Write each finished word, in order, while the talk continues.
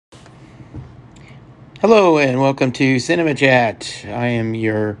Hello and welcome to Cinema Chat. I am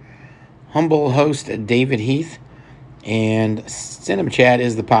your humble host, David Heath, and Cinema Chat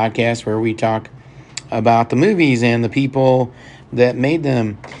is the podcast where we talk about the movies and the people that made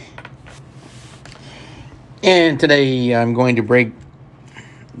them. And today I'm going to break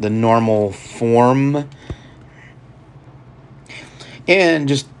the normal form and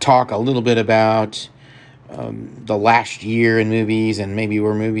just talk a little bit about the last year in movies and maybe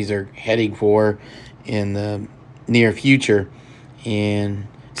where movies are heading for in the near future. And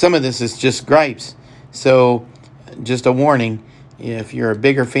some of this is just gripes. So just a warning, if you're a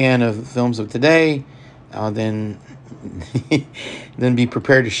bigger fan of films of today, then then be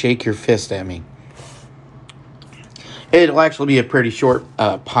prepared to shake your fist at me. It'll actually be a pretty short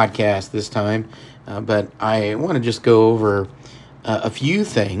podcast this time, but I want to just go over a few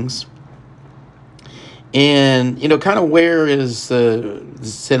things. And, kind of where is the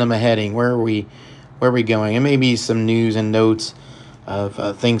cinema heading? Where are we going? And maybe some news and notes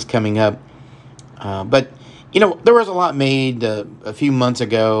of things coming up. But, there was a lot made a few months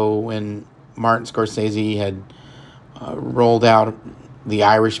ago when Martin Scorsese had rolled out The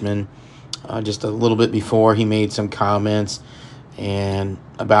Irishman just a little bit before. He made some comments and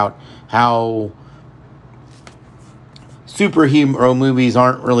about how superhero movies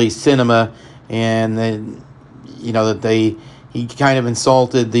aren't really cinema, and then, he kind of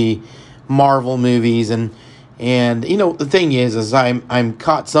insulted the Marvel movies, and the thing is I'm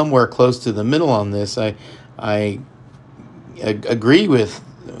caught somewhere close to the middle on this. I agree with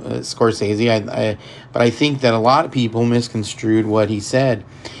Scorsese, but I think that a lot of people misconstrued what he said,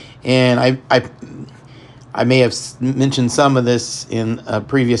 and I may have mentioned some of this in a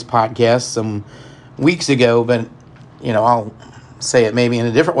previous podcast some weeks ago, but I'll say it maybe in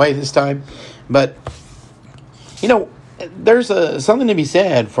a different way this time. But there's something to be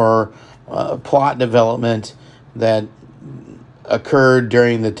said for plot development that occurred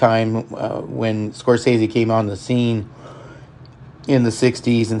during the time when Scorsese came on the scene in the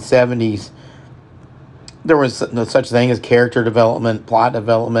 60s and 70s. There was no such thing as character development, plot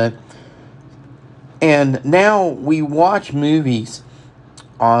development. And now we watch movies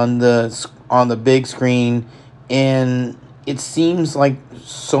on the big screen, and it seems like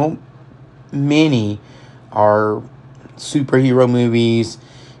so many are superhero movies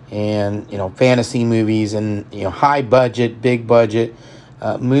and fantasy movies and high budget, big budget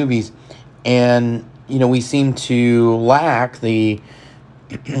movies, and we seem to lack the.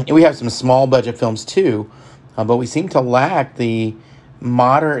 We have some small budget films too, but we seem to lack the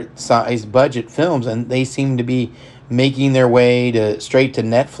moderate sized budget films, and they seem to be making their way straight to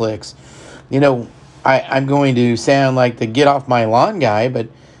Netflix. I'm going to sound like the get off my lawn guy, but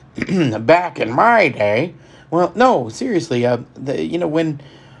back in my day, well, no, seriously,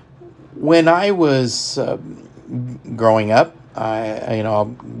 when I was growing up, I'll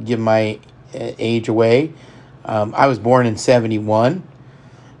give my age away. I was born in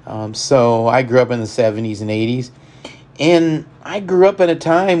 1971, so I grew up in the 1970s and 1980s, and I grew up in a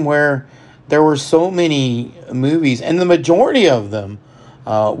time where there were so many movies, and the majority of them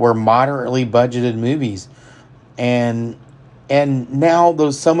were moderately budgeted movies, and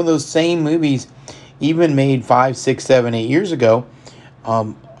now some of those same movies, even made 5, 6, 7, 8 years ago,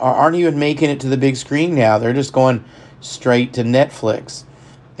 aren't even making it to the big screen now. They're just going straight to Netflix.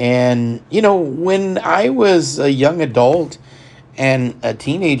 And when I was a young adult and a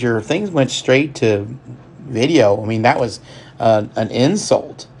teenager, things went straight to video. I mean, that was an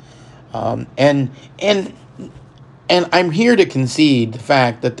insult. And I'm here to concede the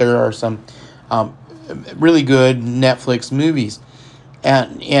fact that there are some really good Netflix movies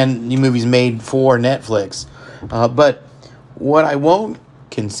and movies made for Netflix. But what I won't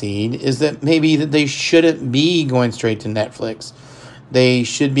concede is that maybe that they shouldn't be going straight to Netflix. They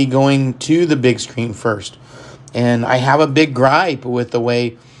should be going to the big screen first. And I have a big gripe with the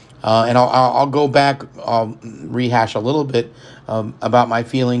way, and I'll go back, I'll rehash a little bit about my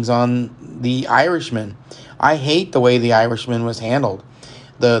feelings on The Irishman. I hate the way The Irishman was handled,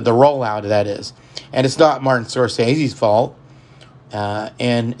 the rollout, that is. And it's not Martin Scorsese's fault,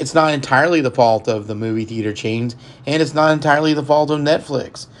 and it's not entirely the fault of the movie theater chains, and it's not entirely the fault of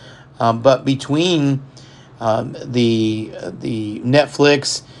Netflix. But between the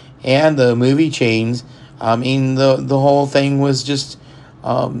Netflix and the movie chains, I mean, the whole thing was just,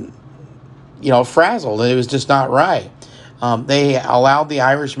 frazzled. It was just not right. They allowed The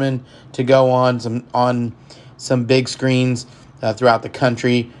Irishman to go on some big screens throughout the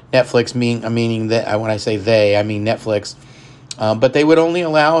country. Netflix meaning that when I say they, I mean Netflix. But they would only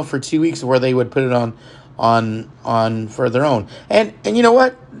allow it for 2 weeks, where they would put it on for their own. And you know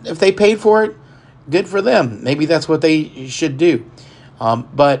what? If they paid for it, good for them. Maybe that's what they should do.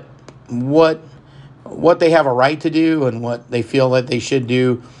 But what they have a right to do and what they feel that they should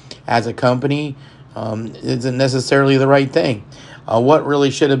do as a company isn't necessarily the right thing. What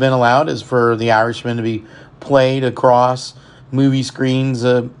really should have been allowed is for The Irishman to be played across movie screens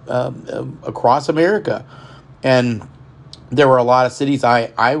across America. And there were a lot of cities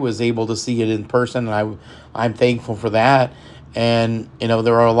I was able to see it in person, and I'm thankful for that. And,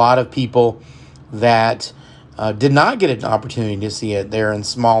 there were a lot of people that did not get an opportunity to see it. They're in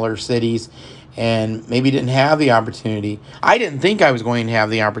smaller cities and maybe didn't have the opportunity. I didn't think I was going to have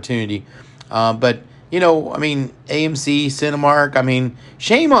the opportunity. But, AMC, Cinemark,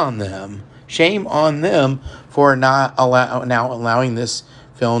 shame on them. Shame on them for not allowing this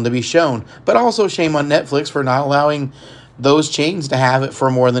film to be shown. But also shame on Netflix for not allowing those chains to have it for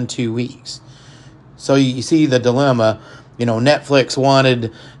more than 2 weeks. So you see the dilemma. Netflix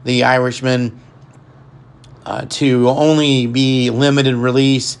wanted The Irishman to only be limited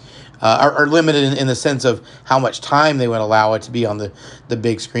release, or limited in the sense of how much time they would allow it to be on the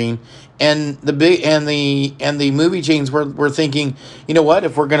big screen. And the movie chains were thinking, you know what,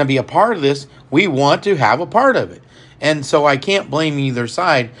 if we're going to be a part of this, we want to have a part of it. And so I can't blame either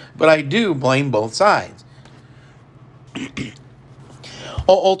side, but I do blame both sides.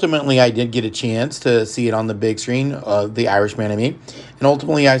 Ultimately, I did get a chance to see it on the big screen, The Irishman, and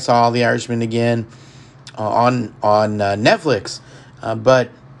ultimately I saw The Irishman again on Netflix. But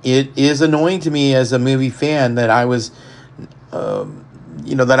it is annoying to me as a movie fan that I was,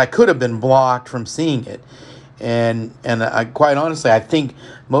 that I could have been blocked from seeing it, and I, quite honestly, I think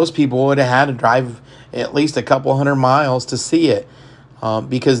most people would have had to drive at least a couple hundred miles to see it.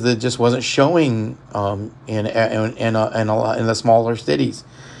 Because it just wasn't showing in the smaller cities,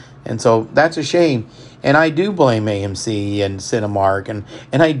 and so that's a shame. And I do blame AMC and Cinemark,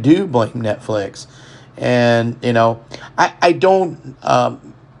 and I do blame Netflix. And I don't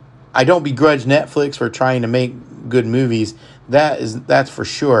begrudge Netflix for trying to make good movies. That's for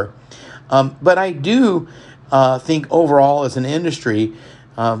sure. But I do think overall as an industry,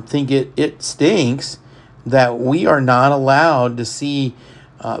 think it stinks that we are not allowed to see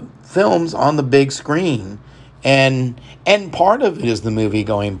films on the big screen. And part of it is the movie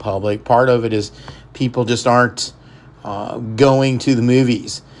going public. Part of it is people just aren't going to the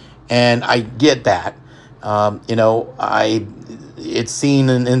movies. And I get that. It's seen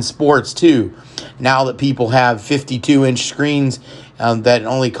in sports too. Now that people have 52-inch screens that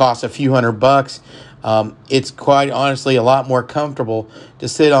only cost a few $100, it's quite honestly a lot more comfortable to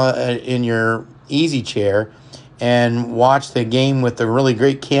sit in your easy chair and watch the game with the really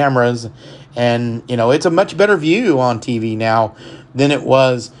great cameras. And it's a much better view on TV now than it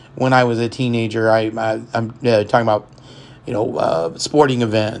was when I was a teenager. I'm talking about sporting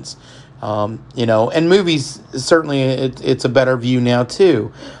events, and movies. Certainly it's a better view now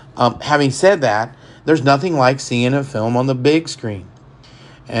too. Having said that, there's nothing like seeing a film on the big screen,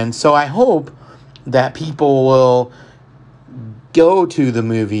 and so I hope that people will go to the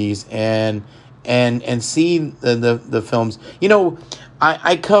movies and see the films.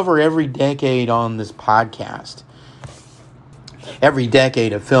 I cover every decade on this podcast. Every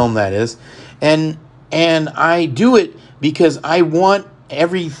decade of film, that is. And I do it because I want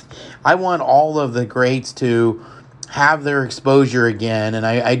all of the greats to have their exposure again, and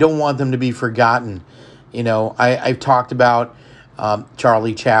I don't want them to be forgotten. I've talked about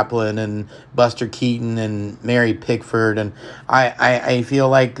Charlie Chaplin and Buster Keaton and Mary Pickford, and I feel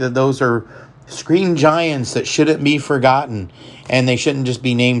like those are screen giants that shouldn't be forgotten, and they shouldn't just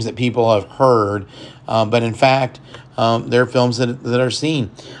be names that people have heard, but in fact, they're films that are seen.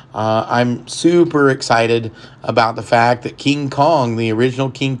 I'm super excited about the fact that King Kong, the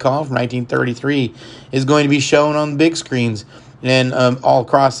original King Kong from 1933, is going to be shown on big screens and all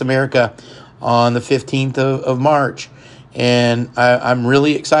across America on the 15th of March. And I'm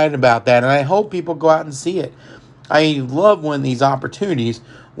really excited about that, and I hope people go out and see it. I love when these opportunities,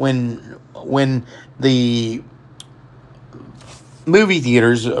 when the movie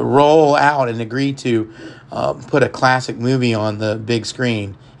theaters roll out and agree to put a classic movie on the big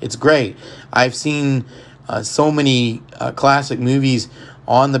screen. It's great. I've seen so many classic movies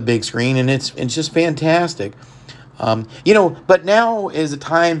on the big screen, and it's just fantastic. But now is a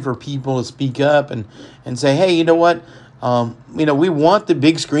time for people to speak up and say, hey, you know what? We want the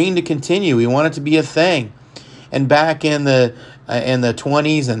big screen to continue. We want it to be a thing. And back in the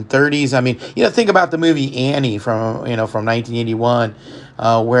 20s and 30s, think about the movie Annie from 1981,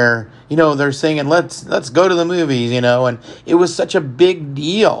 where they're singing let's go to the movies, and it was such a big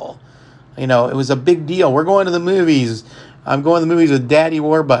deal. It was a big deal. We're going to the movies. I'm going to the movies with Daddy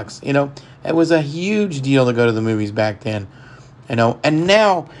Warbucks. It was a huge deal to go to the movies back then, And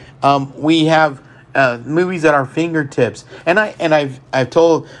now we have movies at our fingertips. And I've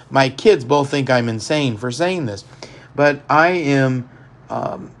told my kids both think I'm insane for saying this, but I am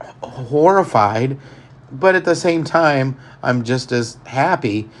horrified. But at the same time, I'm just as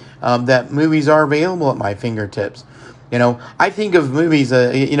happy that movies are available at my fingertips. I think of movies.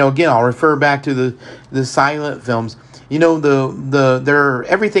 Again, I'll refer back to the silent films.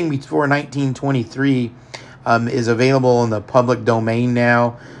 Everything before 1923 is available in the public domain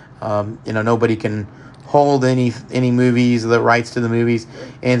now. Nobody can hold any movies, the rights to the movies,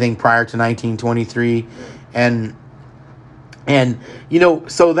 anything prior to 1923, and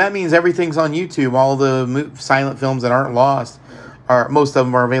so that means everything's on YouTube. All the silent films that aren't lost most of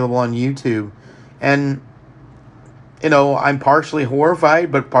them are available on YouTube, and I'm partially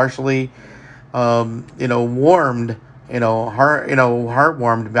horrified, but partially warmed,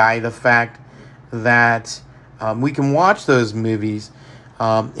 heartwarmed by the fact that we can watch those movies.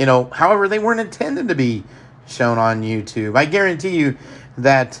 However, they weren't intended to be shown on YouTube. I guarantee you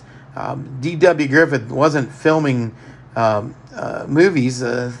that D.W. Griffith wasn't filming movies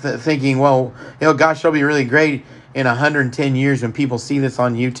thinking, well, gosh, it'll be really great in 110 years when people see this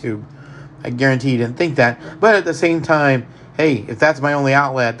on YouTube. I guarantee you didn't think that. But at the same time, hey, if that's my only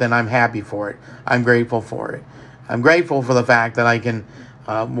outlet, then I'm happy for it. I'm grateful for it. I'm grateful for the fact that I can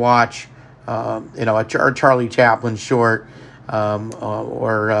watch, a Charlie Chaplin short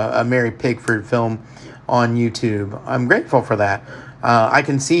or a Mary Pickford film on YouTube. I'm grateful for that. I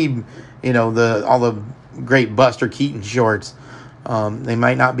can see, all the great Buster Keaton shorts. They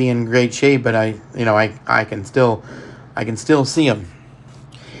might not be in great shape, but I can still see them.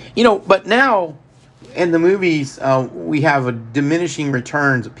 But now in the movies, we have a diminishing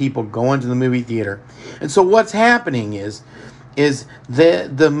returns of people going to the movie theater. And so what's happening is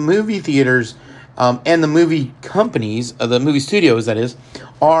the movie theaters and the movie companies, the movie studios, that is,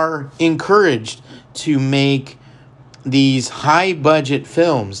 are encouraged to make these high-budget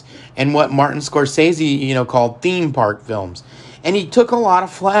films and what Martin Scorsese, called theme park films. And he took a lot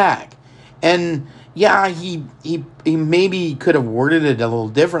of flack. And yeah, he maybe could have worded it a little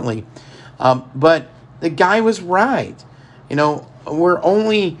differently, but the guy was right. We're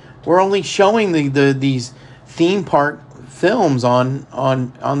only showing these theme park films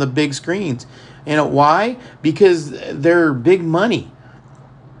on the big screens. Why? Because they're big money.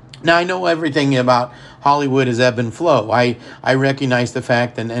 Now, I know everything about Hollywood is ebb and flow. I recognize the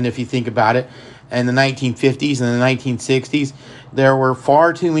fact, and if you think about it, in the 1950s and the 1960s, there were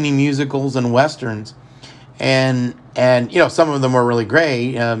far too many musicals and westerns, and some of them were really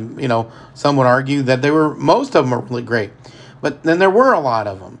great. Some would argue that most of them were really great, but then there were a lot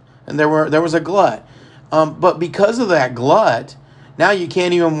of them, and there was a glut. But because of that glut, now you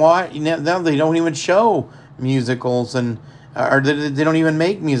can't even watch. Now they don't even show musicals, or they don't even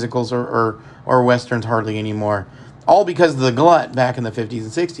make musicals or westerns hardly anymore. All because of the glut back in the 50s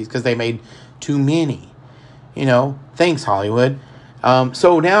and 60s, because they made too many. Thanks Hollywood.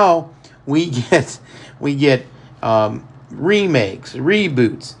 So now we get remakes,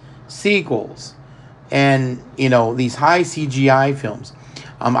 reboots, sequels, and these high CGI films.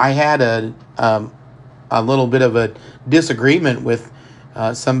 I had a little bit of a disagreement with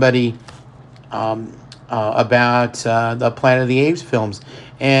somebody about the Planet of the Apes films,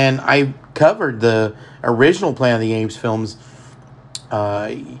 and I covered the original Planet of the Apes films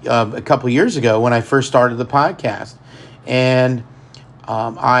a couple years ago when I first started the podcast, and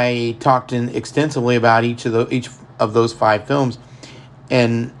I talked extensively about each of those 5 films,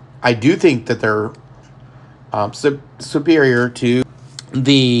 and I do think that they're superior to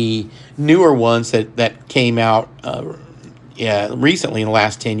the newer ones that came out recently in the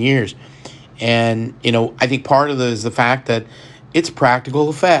last 10 years. And I think part of it is the fact that it's practical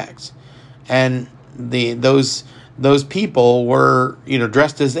effects, and those people were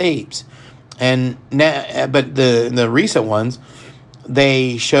dressed as apes, and now, but the recent ones,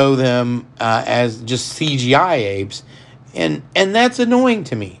 they show them as just CGI apes, and that's annoying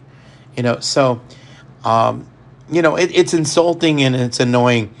to me. So it's insulting and it's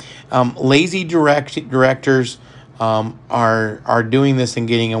annoying. Lazy directors are doing this and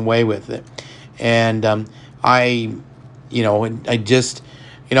getting away with it, and I just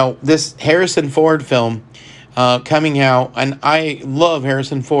this Harrison Ford film coming out, and I love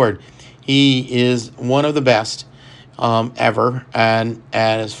Harrison Ford. He is one of the best ever, and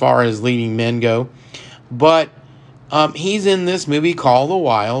as far as leading men go, but he's in this movie called The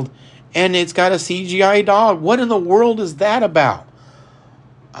Wild, and it's got a CGI dog. What in the world is that about?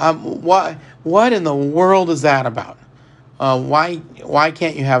 What in the world is that about? Why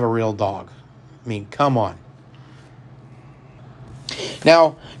can't you have a real dog? I mean, come on.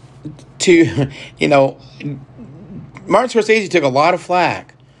 Now, to Martin Scorsese took a lot of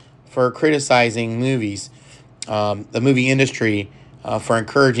flack for criticizing movies, the movie industry, for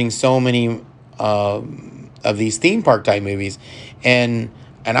encouraging so many of these theme park type movies, and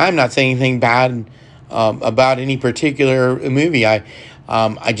I'm not saying anything bad about any particular movie. I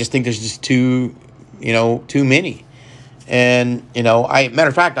just think there's just too many. And matter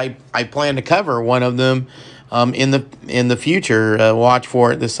of fact, I plan to cover one of them in the future. Watch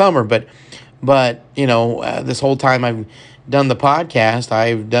for it this summer. But this whole time I've done the podcast,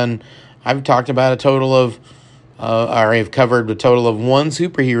 I've talked about a total of or I've covered a total of one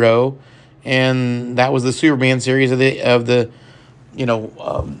superhero, and that was the Superman series of the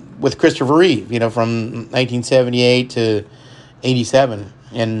with Christopher Reeve, from 1978 to 87,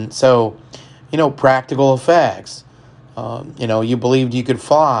 and so practical effects. You believed you could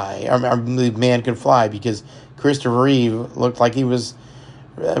fly, or believed man could fly, because Christopher Reeve looked like he was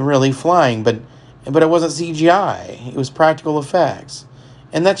really flying, but it wasn't CGI. It was practical effects,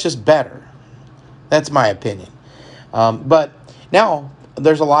 and that's just better. That's my opinion. But now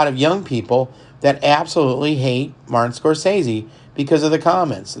there's a lot of young people that absolutely hate Martin Scorsese because of the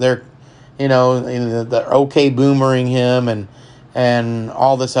comments. They're okay boomering him and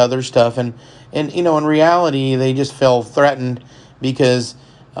all this other stuff, and in reality they just feel threatened because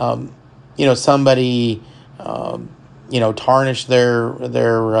somebody tarnished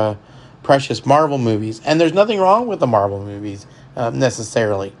their precious Marvel movies, and there's nothing wrong with the Marvel movies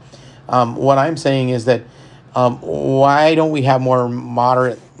necessarily. What I'm saying is that why don't we have more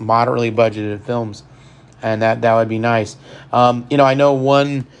moderately budgeted films, and that would be nice. I know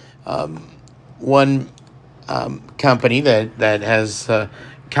one company that has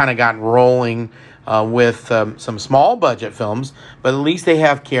kind of gotten rolling with some small budget films, but at least they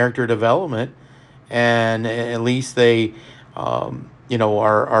have character development, and at least they have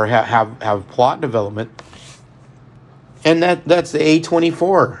plot development, and that's the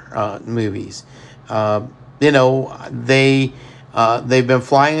A24 movies. They've been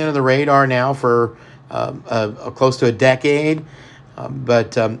flying under the radar now for close to a decade.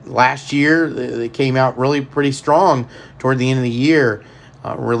 But last year, they came out really pretty strong toward the end of the year,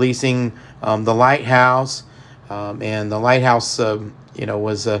 releasing The Lighthouse. And The Lighthouse,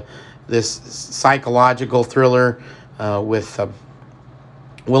 was this psychological thriller with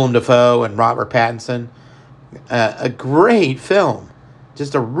Willem Dafoe and Robert Pattinson. A great film.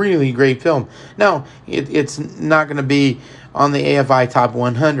 Just a really great film. Now, it's not going to be on the AFI Top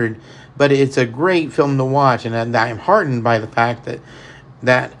 100, but it's a great film to watch, and I'm heartened by the fact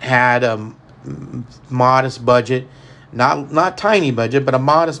that had a modest budget, not tiny budget, but a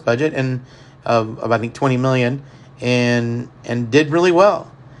modest budget, and of I think $20 million, and did really well.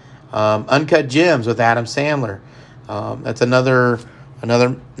 Uncut Gems with Adam Sandler. That's another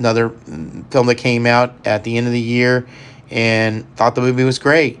film that came out at the end of the year, and thought the movie was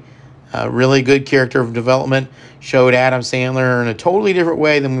great. Really good character development. Showed Adam Sandler in a totally different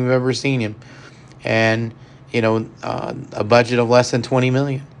way than we've ever seen him. And, a budget of less than $20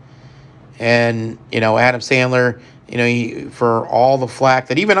 million. And, Adam Sandler, for all the flack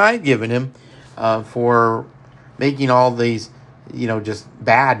that even I'd given him for making all these, just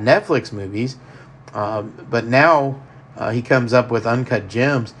bad Netflix movies. But now he comes up with Uncut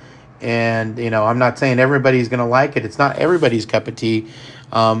Gems. And, I'm not saying everybody's going to like it. It's not everybody's cup of tea.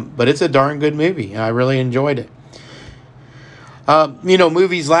 But it's a darn good movie, and I really enjoyed it.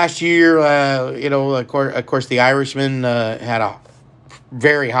 Movies last year, of course, The Irishman had a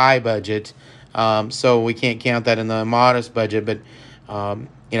very high budget, so we can't count that in the modest budget. But,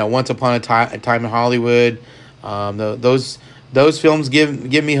 Once Upon a Time in Hollywood, those films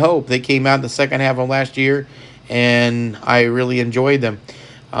give me hope. They came out in the second half of last year, and I really enjoyed them.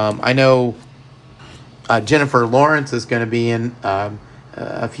 I know Jennifer Lawrence is going to be in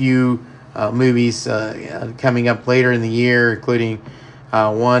a few movies coming up later in the year, including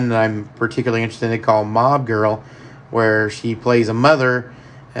one that I'm particularly interested in called Mob Girl, where she plays a mother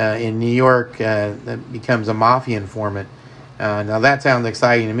in New York that becomes a mafia informant. Now that sounds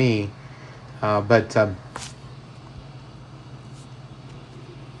exciting to me, but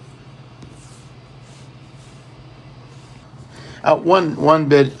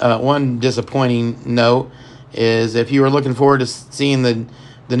one disappointing note is if you were looking forward to seeing the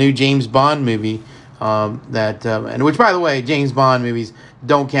new James Bond movie, and which, by the way, James Bond movies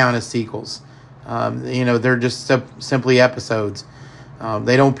don't count as sequels. They're just simply episodes.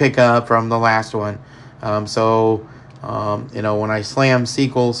 They don't pick up from the last one. So when I slam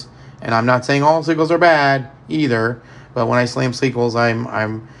sequels, and I'm not saying all sequels are bad either, But when I slam sequels,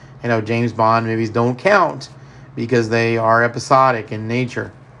 I'm James Bond movies don't count because they are episodic in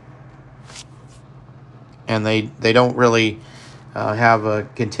nature, and they don't really have a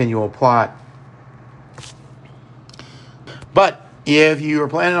continual plot. But if you are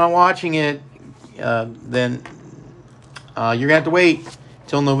planning on watching it, then you're gonna have to wait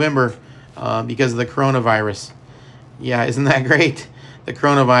till November because of the coronavirus. Yeah, isn't that great? The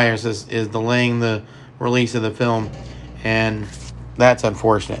coronavirus is delaying the release of the film, and that's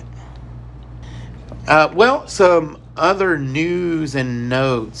unfortunate. Well, some other news and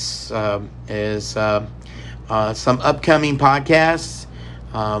notes is some upcoming podcasts.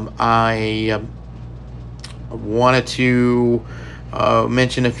 I wanted to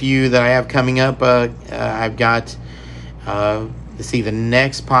mention a few that I have coming up. I've got, let's see, the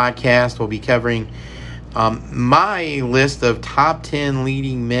next podcast will be covering my list of top 10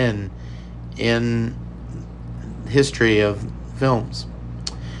 leading men in history of films.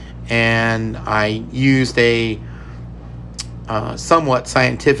 And I used a somewhat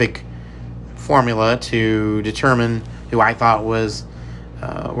scientific formula to determine who I thought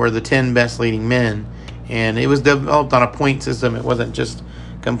were the 10 best leading men. And it was developed on a point system. It wasn't just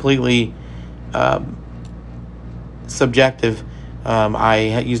completely subjective.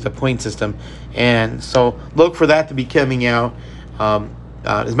 I used a point system. And so look for that to be coming out.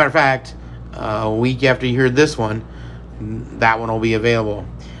 As a matter of fact, a week after you hear this one, that one will be available.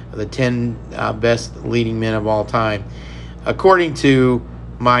 The 10 best leading men of all time, according to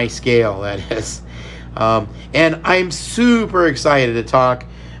my scale, that is. And I'm super excited to talk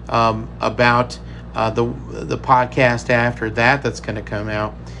about the podcast after that's going to come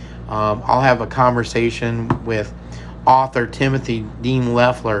out. I'll have a conversation with author Timothy Dean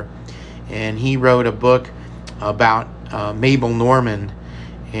Leffler, and he wrote a book about Mabel Normand.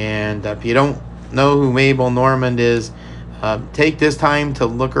 And if you don't know who Mabel Normand is, take this time to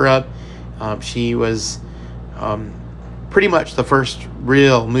look her up. She was pretty much the first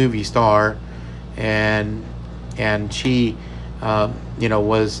real movie star, and she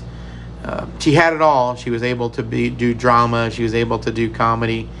was she had it all. She was able to do drama. She was able to do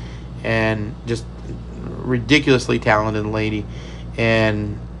comedy, and just ridiculously talented lady,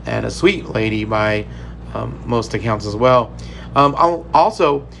 and a sweet lady by most accounts as well.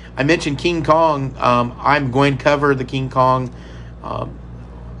 I mentioned King Kong. I'm going to cover the King Kong.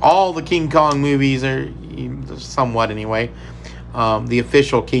 All the King Kong movies are somewhat anyway. The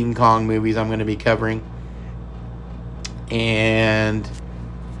official King Kong movies I'm going to be covering. And,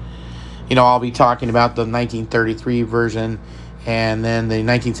 I'll be talking about the 1933 version and then the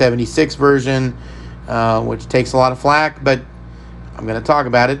 1976 version, which takes a lot of flack, but I'm going to talk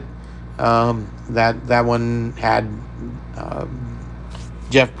about it. That one had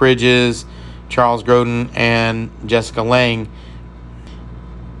Jeff Bridges, Charles Grodin, and Jessica Lange.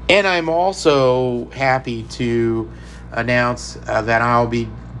 And I'm also happy to announce that I'll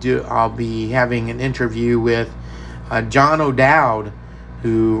be having an interview with John O'Dowd,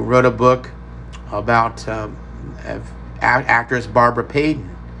 who wrote a book about actress Barbara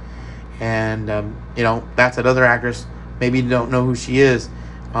Payton. And that's another actress. Maybe you don't know who she is.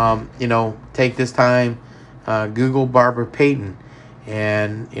 Take this time, Google Barbara Payton.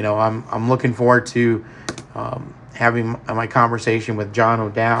 And I'm looking forward to having my conversation with John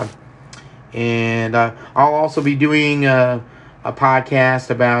O'Dowd. And I'll also be doing a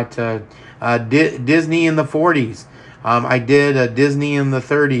podcast about Disney in the 40s. I did a Disney in the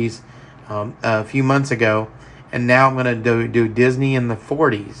 30s a few months ago, and now I'm going to do Disney in the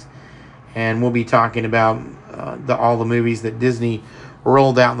 40s. And we'll be talking about all the movies that Disney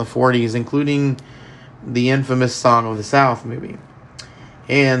rolled out in the 40s, including the infamous Song of the South movie.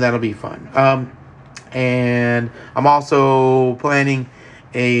 And that'll be fun. And I'm also planning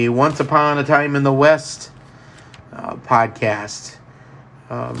a Once Upon a Time in the West podcast,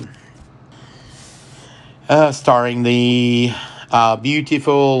 starring the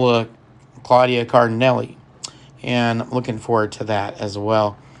beautiful Claudia Cardinelli. And I'm looking forward to that as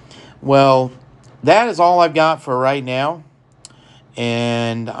well. Well, that is all I've got for right now.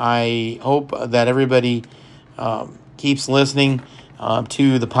 And I hope that everybody keeps listening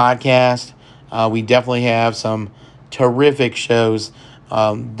to the podcast. We definitely have some terrific shows.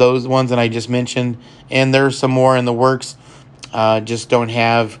 Those ones that I just mentioned. And there's some more in the works. Just don't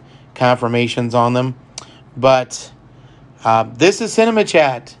have confirmations on them. But this is Cinema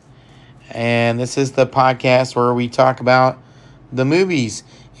Chat. And this is the podcast where we talk about the movies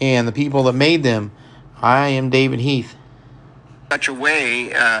and the people that made them. I am David Heath. Such a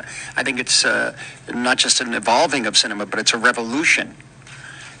way, I think it's not just an evolving of cinema, but it's a revolution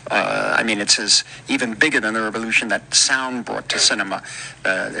I mean, it's even bigger than the revolution that sound brought to cinema.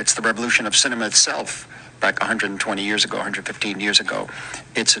 It's the revolution of cinema itself. Back 120 years ago, 115 years ago,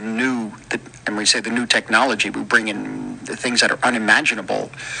 it's and we say the new technology. We bring in the things that are unimaginable,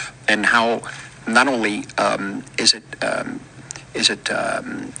 and how not only is it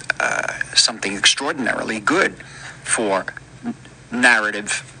something extraordinarily good for narrative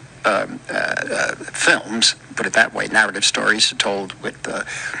films, put it that way, narrative stories told with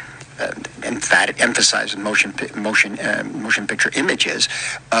emphasizing motion picture images,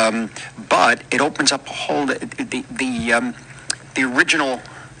 but it opens up a whole the original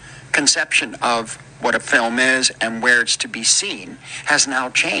conception of what a film is and where it's to be seen has now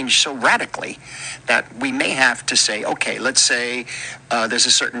changed so radically that we may have to say, okay, let's say there's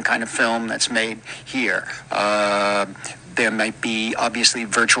a certain kind of film that's made here. There might be obviously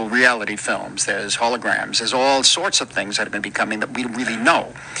virtual reality films. There's holograms. There's all sorts of things that are going to be coming that we really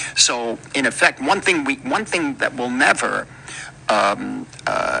know. So in effect, one thing that will never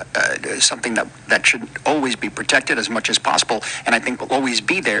something that should always be protected as much as possible, and I think will always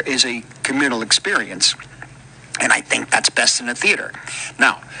be there, is a communal experience. And I think that's best in a theater.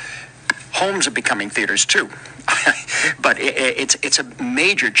 Now, homes are becoming theaters too, but it's a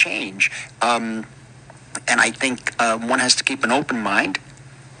major change. And I think one has to keep an open mind.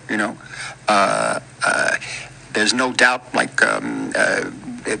 You know, there's no doubt, like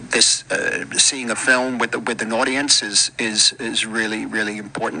this, seeing a film with an audience is really, really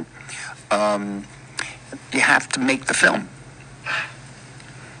important. You have to make the film,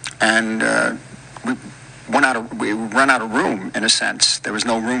 and we run out of room, in a sense. There was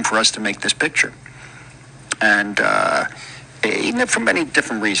no room for us to make this picture, and even for many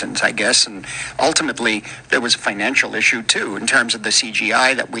different reasons, I guess. And ultimately, there was a financial issue, too, in terms of the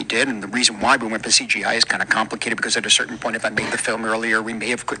CGI that we did. And the reason why we went for CGI is kind of complicated, because at a certain point, if I made the film earlier,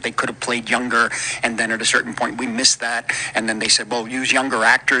 they could have played younger. And then at a certain point, we missed that. And then they said, well, use younger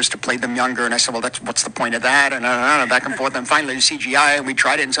actors to play them younger. And I said, well, what's the point of that? And back and forth. And finally, CGI, and we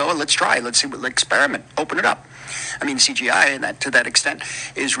tried it. And so, let's try. Let's see, let's experiment. Open it up. I mean, CGI, and to that extent,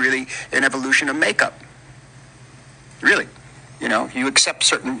 is really an evolution of makeup. Really. You know, you accept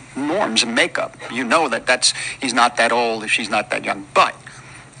certain norms in makeup. You know that he's not that old, if she's not that young, but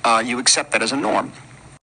you accept that as a norm.